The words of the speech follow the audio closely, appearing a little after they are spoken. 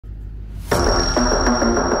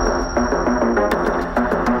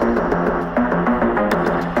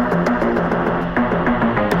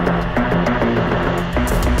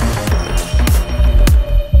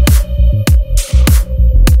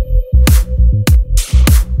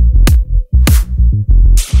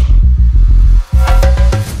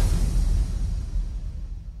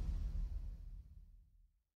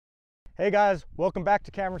Hey guys, welcome back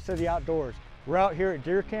to Cameron City Outdoors. We're out here at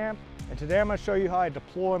deer camp, and today I'm going to show you how I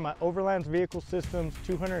deploy my Overland Vehicle Systems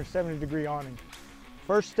 270 degree awning.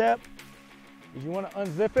 First step is you want to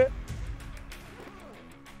unzip it.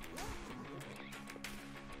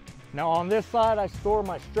 Now on this side I store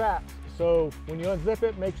my straps, so when you unzip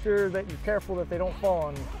it, make sure that you're careful that they don't fall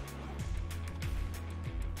on you.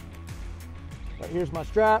 But here's my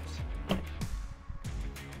straps.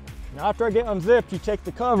 Now after I get unzipped, you take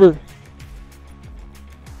the cover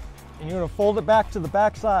and you're going to fold it back to the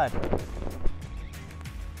back side.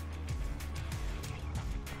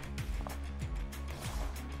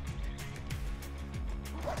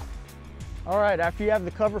 All right, after you have the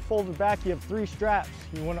cover folded back, you have 3 straps.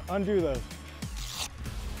 You want to undo those.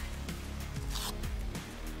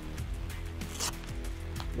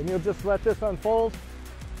 Then you'll just let this unfold.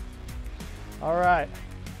 All right.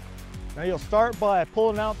 Now you'll start by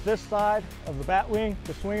pulling out this side of the bat wing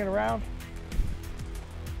to swing it around.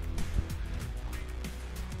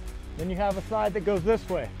 Then you have a side that goes this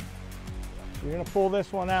way. You're going to pull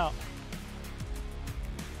this one out.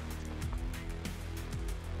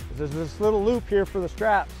 There's this little loop here for the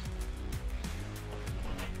straps.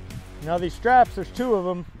 Now these straps, there's 2 of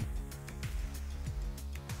them.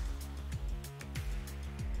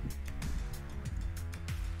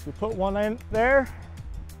 You put one in there.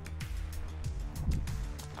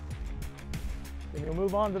 Then you'll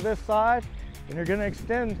move on to this side, and you're going to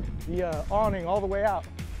extend the awning all the way out.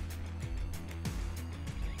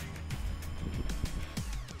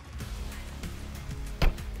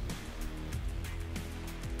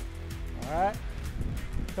 All right,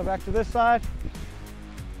 come back to this side.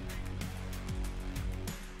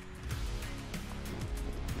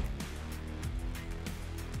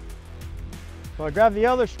 So I grab the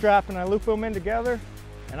other strap and I loop them in together,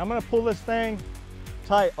 and I'm going to pull this thing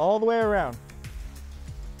tight all the way around.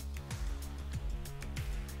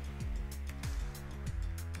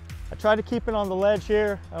 I try to keep it on the ledge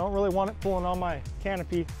here. I don't really want it pulling on my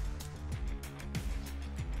canopy.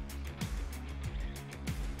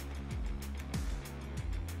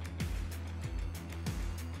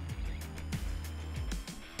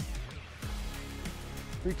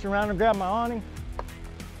 Reach around and grab my awning,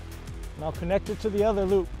 and I'll connect it to the other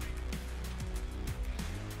loop.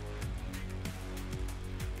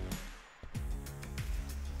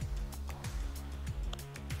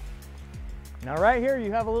 Now right here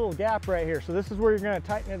you have a little gap right here, so this is where you're going to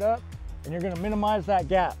tighten it up, and you're going to minimize that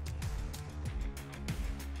gap.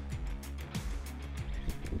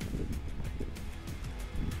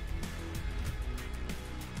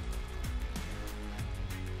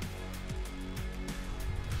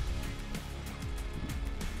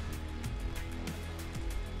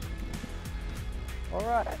 All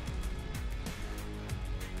right.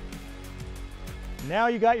 Now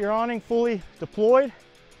you got your awning fully deployed.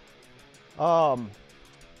 From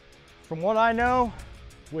what I know,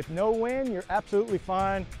 with no wind, you're absolutely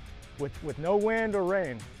fine. With no wind or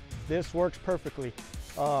rain, this works perfectly.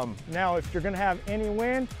 Now, if you're gonna have any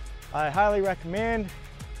wind, I highly recommend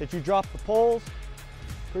that you drop the poles.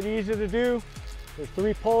 Pretty easy to do. There's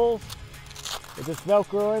 3 poles. They just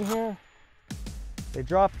Velcro in here. They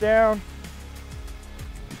drop down.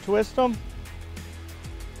 You twist them,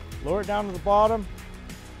 lower it down to the bottom,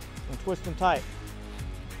 and twist them tight.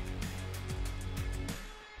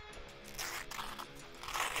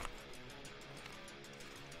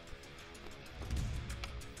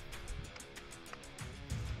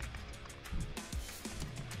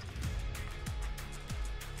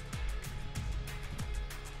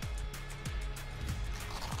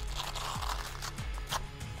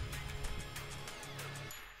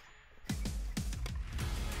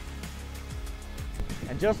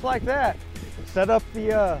 And just like that, set up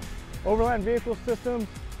the Overland Vehicle Systems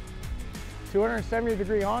 270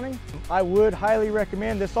 degree awning. I would highly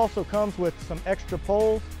recommend, this also comes with some extra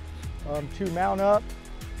poles to mount up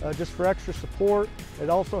just for extra support. It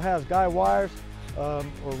also has guy wires or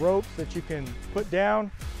ropes that you can put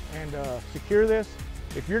down and secure this.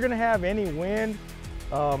 If you're gonna have any wind,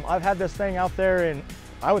 I've had this thing out there in,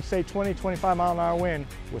 I would say 20-25 mile an hour wind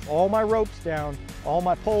with all my ropes down, all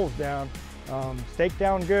my poles down, staked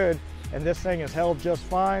down good, and this thing is held just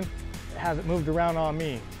fine. It hasn't moved around on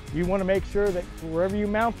me. You want to make sure that wherever you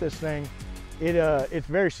mount this thing, it's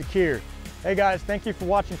very secure. Hey guys, thank you for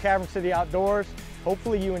watching Cameron City Outdoors.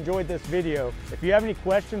 Hopefully you enjoyed this video. If you have any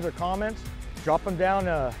questions or comments, drop them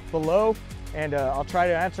down below, and I'll try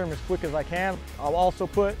to answer them as quick as I can. I'll also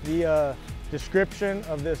put the description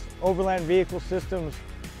of this Overland Vehicle Systems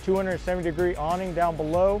 270 degree awning down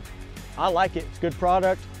below. I like it, it's a good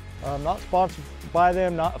product. Not sponsored by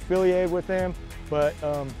them, not affiliated with them, but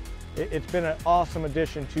It's been an awesome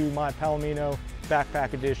addition to my Palomino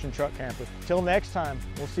Backpack Edition truck camper. Till next time,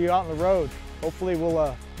 we'll see you out on the road. Hopefully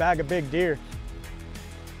we'll bag a big deer.